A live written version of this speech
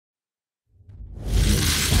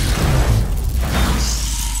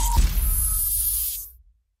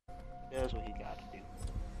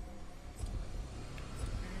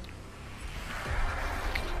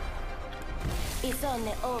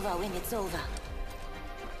only over when it's over.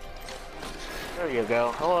 There you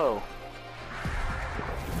go. Hello.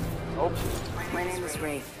 Oh. My name is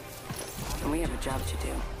Ray, and we have a job to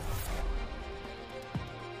do.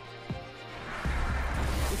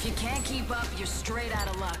 If you can't keep up, you're straight out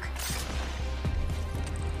of luck.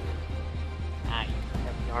 Ah, you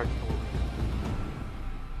have yard tool.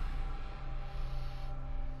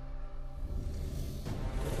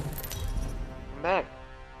 Come back.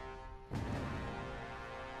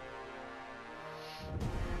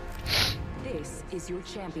 This is your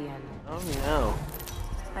champion. Oh no.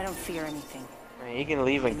 I don't fear anything. I mean, you can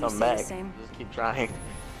leave and Can you come say the back. same? Just keep trying.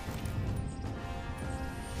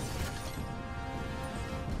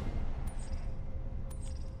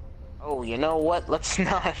 Oh, you know what? Let's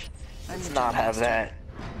not have that.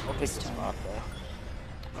 I'll pick the spot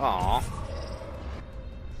though. Aww.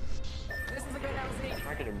 This is a good LZ.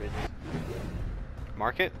 Market or bridges?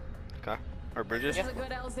 Market? Okay. Or bridges? This is a good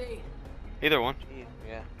LZ. Either one.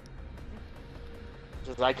 Yeah.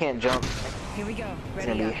 Just I can't jump. Here we go. It's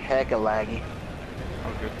Ready gonna be up. hecka laggy.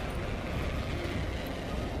 Oh, good.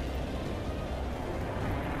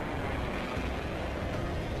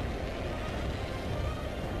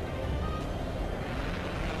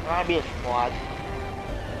 Might be a squad.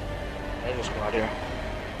 There's a squad here.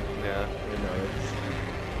 Yeah. Who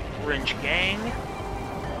knows? Orange gang.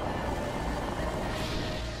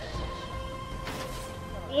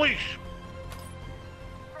 Police!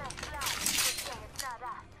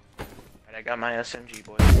 Alright, I got my SMG,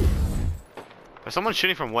 boys. There's someone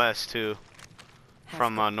shooting from west, too.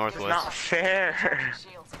 From It's northwest. not fair.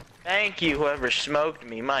 Thank you, whoever smoked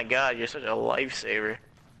me. My god, you're such a lifesaver.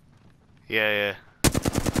 Yeah, yeah.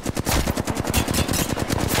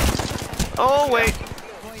 Oh, wait!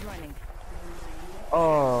 Void running.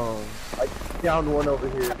 Oh, I downed one over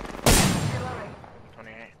here.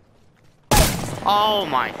 28. Oh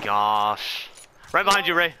my gosh. Right behind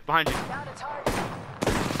you, Ray. Behind you.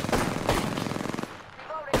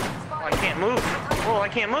 Oh, I can't move. Oh, I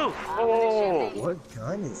can't move. Oh. What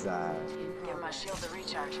gun is that? Give my shield a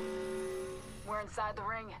recharge. We're inside the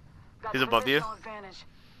ring. Got He's above you. positional advantage.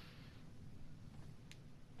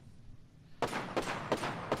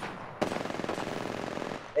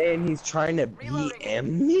 And he's trying to BM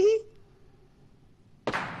me?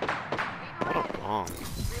 What a bomb.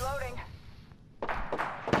 Reloading.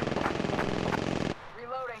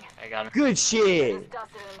 Reloading. I got him. Good shit.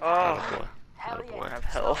 Dusted in Oh, Boy. Hell Atta yeah. boy. I have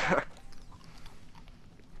hell. That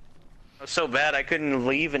was so bad I couldn't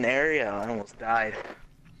leave an area. I almost died.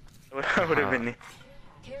 I would have been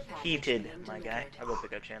heated, my guy. I'll go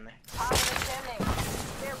pick up Chandler.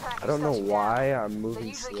 I don't know why I'm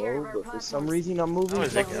moving slow, but for some reason I'm moving How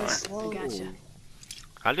is it fucking going? slow. Gotcha.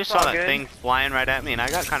 I just All saw that good. thing flying right at me, and I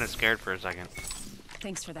got kind of scared for a second.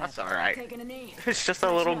 Thanks for that. That's alright. Taking a knee. It's just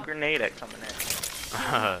a little grenade coming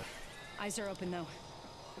in. Eyes are open though.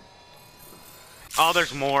 Oh,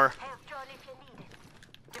 there's more.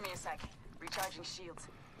 Give me a sec. Recharging shields.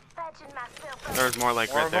 There's more like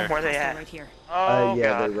More right of them? there. Where they Hostile at? right here. Oh, Yeah,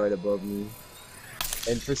 God. they're right above me.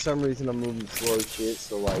 And for some reason I'm moving slow as shit,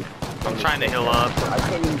 so like... I'm trying to heal up. I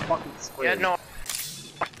can't even fucking Yeah, sprint. no.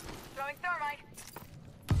 Throwing thermite.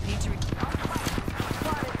 Need to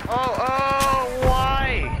Oh,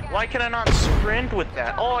 why? Why can I not sprint with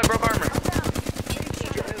that? Oh, I broke armor.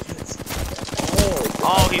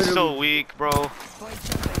 Oh, he's so weak, bro. void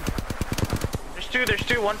jumping. There's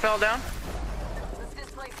two. One fell down. Let's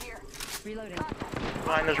displace here. Reloading.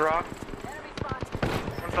 Behind this rock. Enemy spot.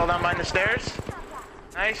 One fell down behind the stairs.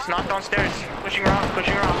 Nice, knocked on stairs. Pushing rock,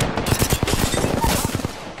 pushing rock.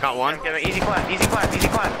 Got one. Give it easy clap, easy clap, easy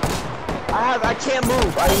clap. I can't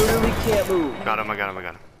move. I literally can't move. Got him, I got him, I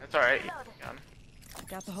got him. That's alright. Got him.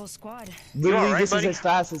 Got the whole squad. Literally, alright, this buddy? is as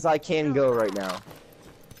fast as I can go right now.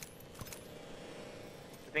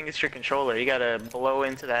 I think it's your controller. You gotta blow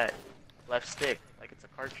into that left stick like it's a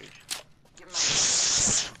cartridge. Give my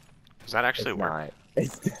Does that actually It's work? not.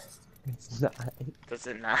 It's not. Does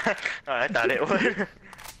it not? Oh, I thought it would.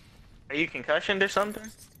 Are you concussioned or something?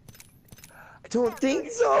 I don't think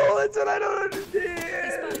so. That's what I don't They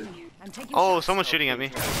understand. spotted me. I'm taking Oh, shots. someone's shooting at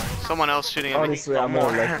me. Someone else shooting at me. Honestly, No I'm gonna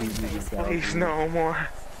more. let you do this down. Please, no more.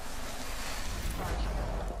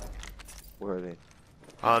 Where are they?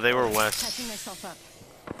 They were west. Catching myself up.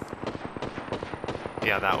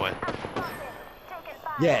 Yeah, that way.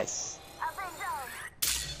 Yes.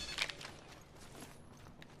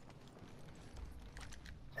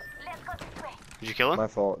 Did you kill him? My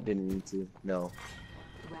fault. Didn't mean to. No.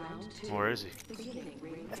 Where is he?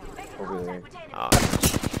 Over there.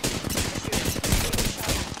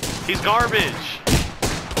 He's garbage!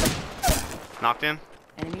 Knocked him.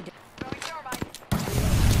 Enemy down. Throwing thermite.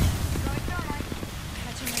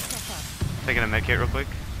 Taking a med kit real quick.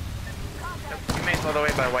 You may all the way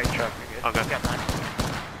by white truck. You're good. Okay. Got mine.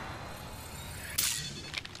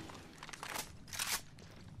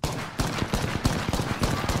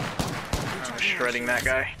 I'm shredding that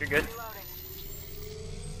guy. You're good.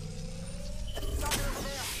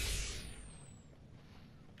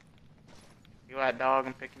 You at, dog?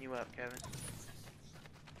 I'm picking you up, Kevin.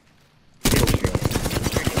 Give me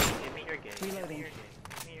your gay. Give me your gay. Give me your gay.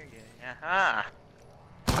 Give me your gay. Aha!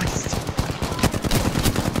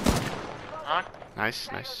 Knock.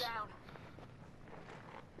 Nice, nice.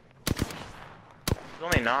 He's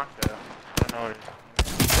only knocked though. I don't know what it is.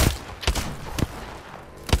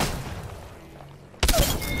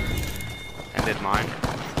 Ended mine.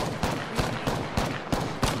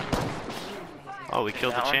 Oh, we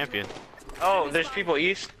killed the That one? champion. Oh, there's people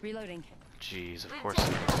east. Reloading. Jeez, of course.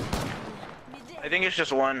 I think it's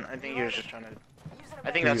just one. I think he was just trying to.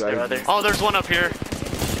 I think that's their other. Oh, there's one up here.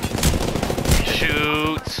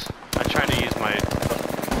 Shoot. I tried to use my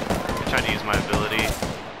ability.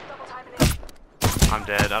 I'm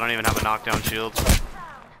dead. I don't even have a knockdown shield.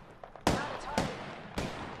 I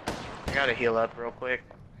gotta heal up real quick.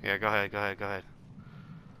 Yeah, go ahead, go ahead, go ahead.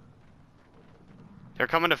 They're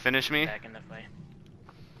coming to finish me. Back in the fight.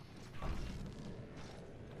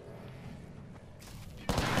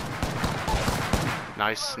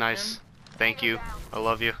 Nice, nice. Thank you. I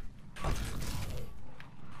love you.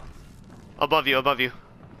 Above you, above you.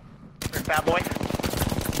 Fat boy.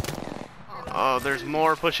 Oh, there's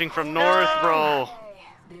more pushing from north, bro.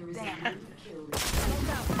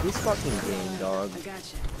 This fucking game, dog.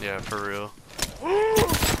 Yeah, for real.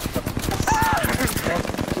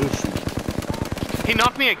 He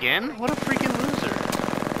knocked me again? What a freaking loser.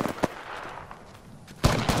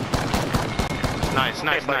 Nice,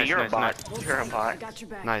 nice, Hey, buddy, nice, you're nice, a bot. nice. You're a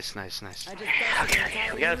bot. Nice, nice, nice. Okay,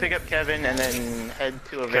 we gotta pick up Kevin and then head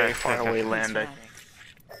to a very far away land, I think.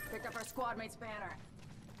 Picked up our squad mate's banner.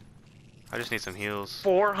 I just need some heals.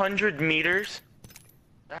 400 meters?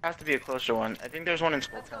 That has to be a closer one. I think there's one in Let's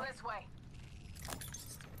go Spokane. this way.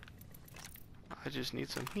 I just need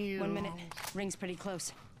some heals. 1 minute. Ring's pretty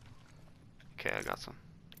close. Okay, I got some.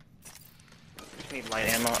 Just need light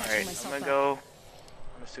ammo. Alright, I'm gonna go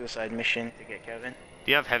on a suicide mission to get Kevin.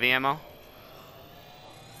 Do you have heavy ammo?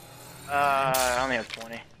 I only have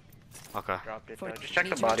 20. Okay. Dropped it though. Just check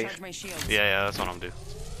the bodies. Yeah, yeah, that's what I'm doing.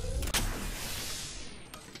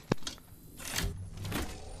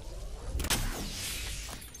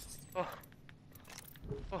 Oh.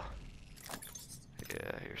 Oh.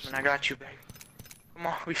 Yeah, here's And I got you, babe. Come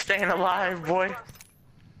on, we staying alive, boy.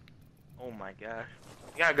 Oh my gosh.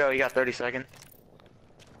 You gotta go, you got 30 seconds.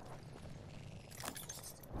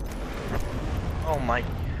 Oh my,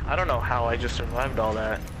 I don't know how I just survived all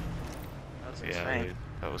that. That was Yeah, insane. dude,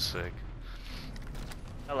 that was sick.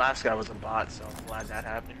 That last guy was a bot, so I'm glad that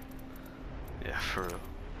happened. Yeah, for real.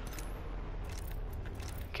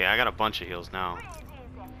 Okay, I got a bunch of heals now.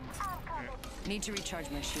 Need to recharge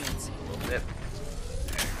my shields. A little bit.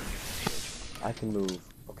 I can move.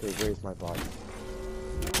 Okay, where's my body?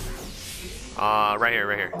 Right here,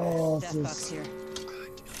 right here. Oh, Death box here.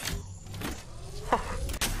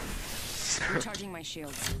 Recharging my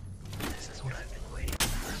shields. This is what I've been waiting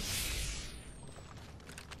for.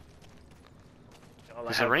 All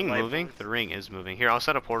I Is have the ring light moving? bullets. The ring is moving. Here, I'll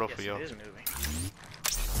set a portal Yes, for you. it is moving.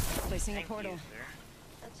 Placing a Thank portal. you, sir.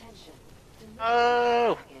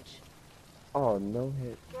 Oh! Oh, no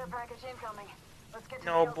hit. Care package incoming. Let's get to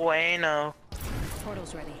No the bueno.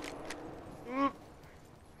 portal's ready.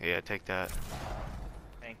 Yeah, take that.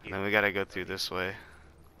 Thank And you. then we gotta go through this way.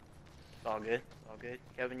 It's all good. It's all good.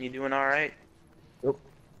 Kevin, you doing alright? Nope.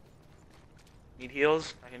 Need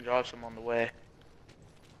heals? I can drop some on the way.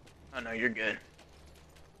 Oh no, you're good.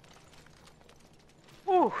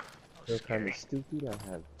 Woo! They're That was kind scary. of stupid. I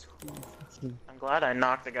have two fucking... I'm glad I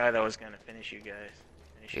knocked the guy that was gonna finish you guys.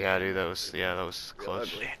 Finish you Yeah, guys. dude, that was Real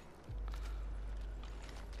clutch. ugly.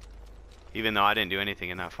 Even though I didn't do anything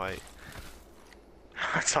in that fight.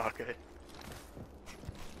 It's all good.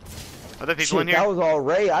 Are there people Shit, in here? that was all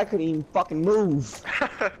Ray. I couldn't even fucking move.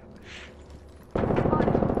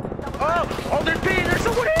 Oh, there's bees. There's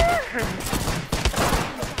someone here.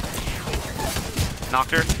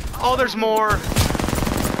 Knocked her. Oh, there's more.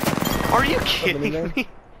 Are you Somebody kidding there? me?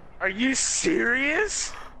 Are you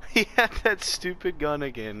serious? He had that stupid gun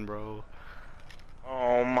again, bro.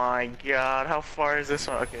 Oh my god, how far is this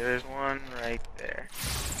one? Okay, there's one right there.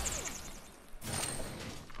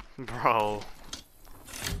 Bro.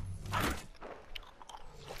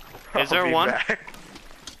 I'll Is there be one? back.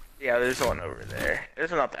 Yeah, there's one over there.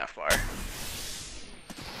 It's not that far. There's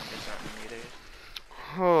nothing either.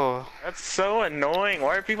 Oh, That's so annoying.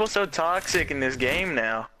 Why are people so toxic in this game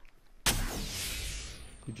now?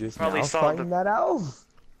 You just Probably now saw finding that out?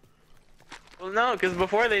 Well, no, because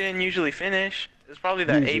before they didn't usually finish. It was probably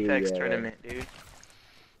that Usually, Apex yeah. tournament, dude.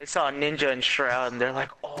 They saw Ninja and Shroud, and they're like,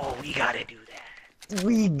 "Oh, we gotta do that."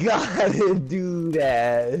 We gotta do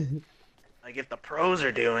that. Like, if the pros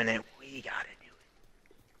are doing it, we gotta do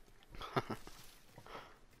it.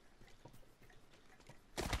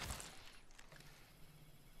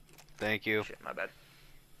 Thank you. Shit, my bad.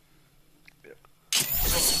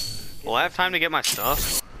 Will I have time to get my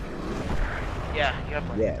stuff? Yeah, you have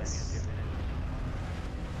plenty Yes. of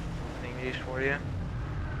things for you.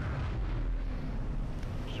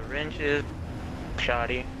 Syringes,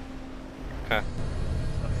 shoddy. Okay.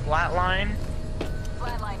 A flatline.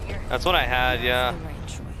 Flatline here. That's what I had, yeah. The right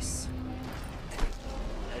choice.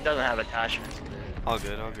 It doesn't have attachments, All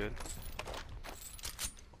good, all good.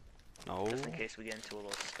 No. just in case we get into a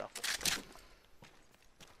little scuffle.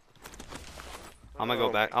 I'm gonna go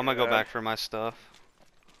back. I'm gonna go back for my stuff.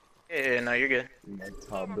 Yeah, no, you're good. My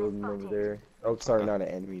top building over there. Oh, sorry, not an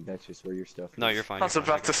enemy. That's just where your stuff is. No, you're fine. I was You're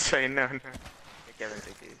fine. about to say no. Hey, Kevin,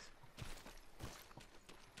 take these.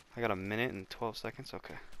 I got a minute and 12 seconds.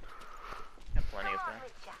 Okay. Got plenty of time.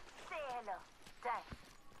 Say hello. Thanks.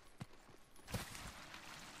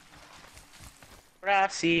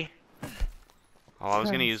 Rossi. Oh, I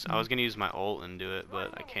was gonna use my ult and do it,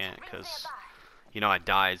 but I can't because, you know, I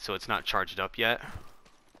died, so it's not charged up yet.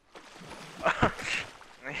 Yeah.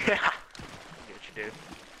 I get what you do.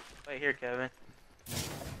 Wait here, Kevin.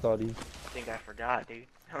 Thought he. I think I forgot, dude.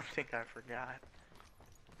 I don't think I forgot.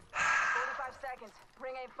 45 seconds.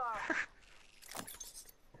 Ring ain't far.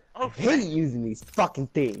 Oh, I hate using these fucking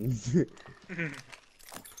things. Okay,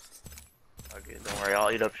 don't worry.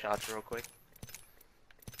 I'll eat up shots real quick.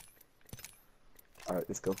 Alright,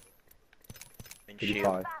 let's go. And shoot.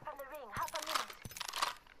 55. Back on the ring. Half a minute.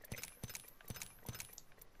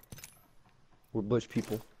 We're bush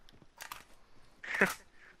people.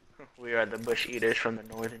 We are the bush eaters from the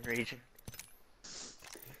northern region.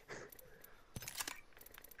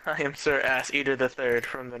 I am Sir Ass Eater the Third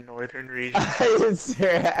from the northern region. I am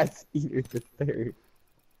Sir Ass Eater the Third.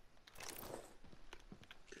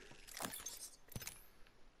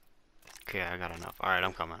 Okay, I got enough. All right,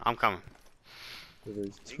 I'm coming. I'm coming. So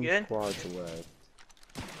there's You 2 good? squads left.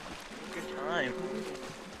 Good time.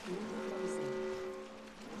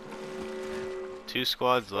 2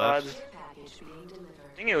 squads left. Squads.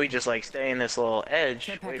 I think we just like stay in this little edge,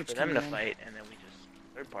 Care wait for package them to coming in. fight, and then we just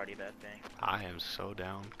third party that thing. I am so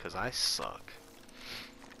down because I suck.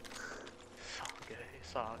 It's all good.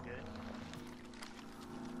 It's all good.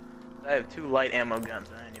 I have 2 light ammo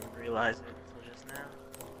guns. I didn't even realize it until just now.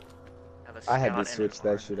 Have a I had scout to and switch an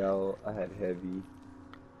that shit out. I had heavy.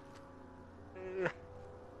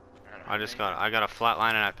 I got a flatline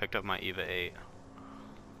and I picked up my EVA 8.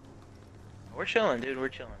 We're chilling, dude. We're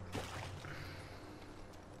chilling.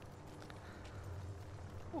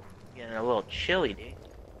 Whew, getting a little chilly, dude.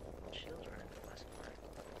 Chills running through my spine.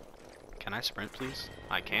 Can I sprint, please?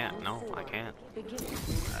 I can't. No, I can't.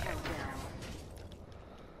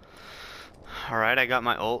 All right, I got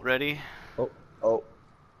my ult ready. Oh.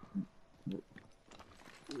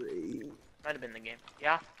 Might have been the game.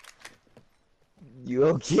 Yeah. You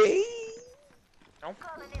okay? No.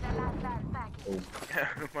 Calling in a last last package.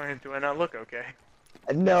 Why do I not look okay?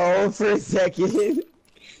 No, for a second.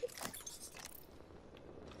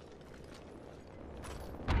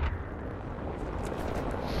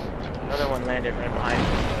 Another one landed right behind me,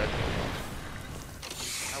 but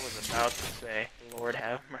I was about to say, Lord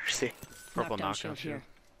have mercy. Purple Knockdown knockdown shield shield. here.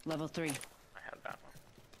 Level 3. I have that one.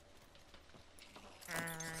 I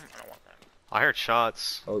don't want that. I heard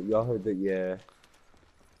shots. Oh, y'all heard that? Yeah.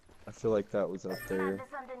 I feel like that was up there. There's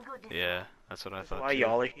something good this Yeah, that's what I thought. Why too.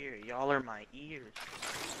 y'all are here? Y'all are my ears.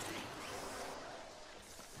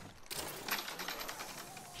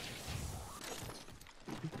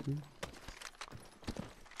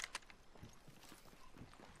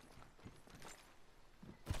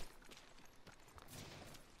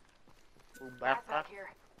 Ooh, back, backpack here.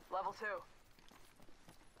 Level 2.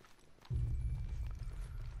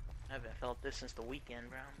 I haven't felt this since the weekend,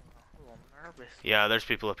 bro. I'm a little nervous. Yeah, there's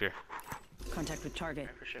people up here. Contact with target.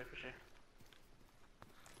 Yeah, for sure, for sure.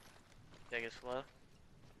 Take it slow.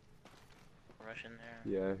 Rush in there.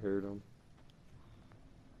 Yeah, I heard him.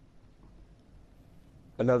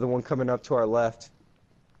 Another one coming up to our left.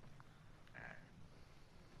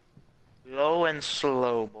 Low and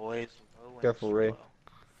slow, boys. Low and Careful, slow. Ray.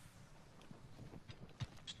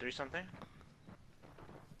 Just 3 something?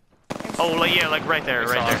 Oh, like, yeah, like right there,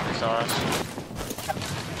 They right saw there. us, they saw us.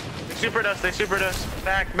 supered us. They supered us.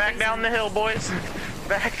 Back down the hill, boys.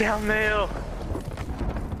 Back down the hill.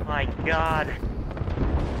 My God.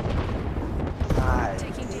 God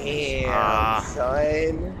damn,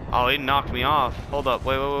 son. Oh, he knocked me off. Hold up.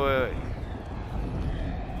 Wait.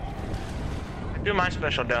 I do my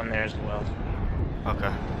special down there as well.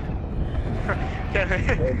 Okay.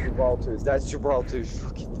 And Gibraltar's. That's Gibraltar's.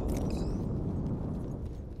 Throwing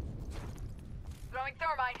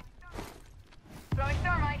thermite. Throwing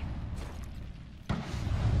thermite.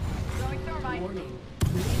 Throwing thermite. Warning.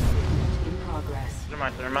 In progress. These are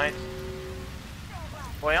my thermites.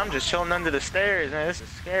 Boy, I'm just chilling under the stairs, man. This is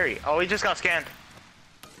scary. Oh, he just got scanned.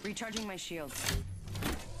 Recharging my shields.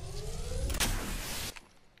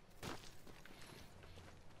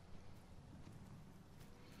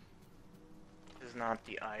 This is not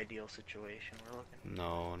the ideal situation we're looking.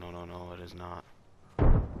 No, it is not.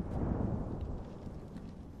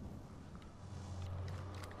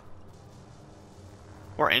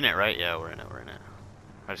 We're in it, right? Yeah, we're in it.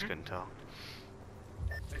 I just couldn't tell.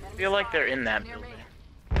 I feel like they're in that building.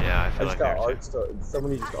 Yeah, I I feel just like got they're art started.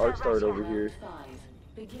 Somebody just art started over here.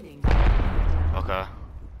 Beginning. Okay.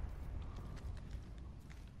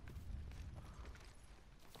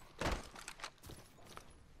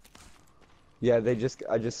 Yeah, I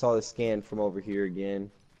just saw the scan from over here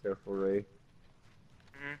again. Careful, Ray.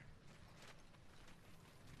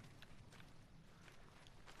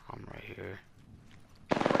 I'm right here.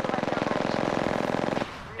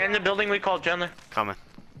 In the building we called Chandler. Coming.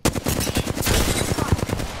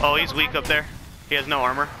 Oh, he's weak up there. He has no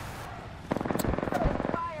armor.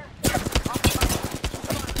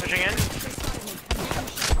 Pushing in.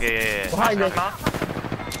 Yeah. Behind Nice, us.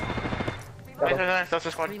 nice. That's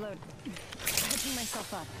the squad. Reload. Catching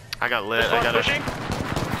myself up. I got lit. Squad's I got pushing.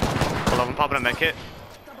 Hold up, I'm popping a med kit.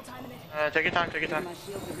 Double timing it. Take your time. My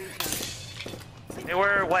shields are recharged. They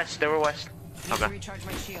were west. Need Okay. to recharge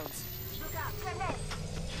my shields.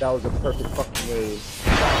 That was a perfect fucking move.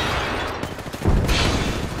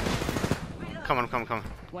 Come on.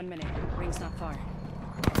 1 minute. Ring's not far.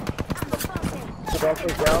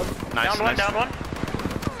 Gibraltar's down. Nice. Down one.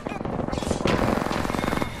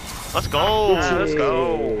 Let's go. Let's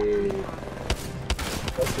go.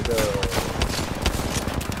 Let's go.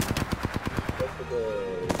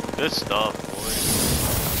 Good stuff, boys.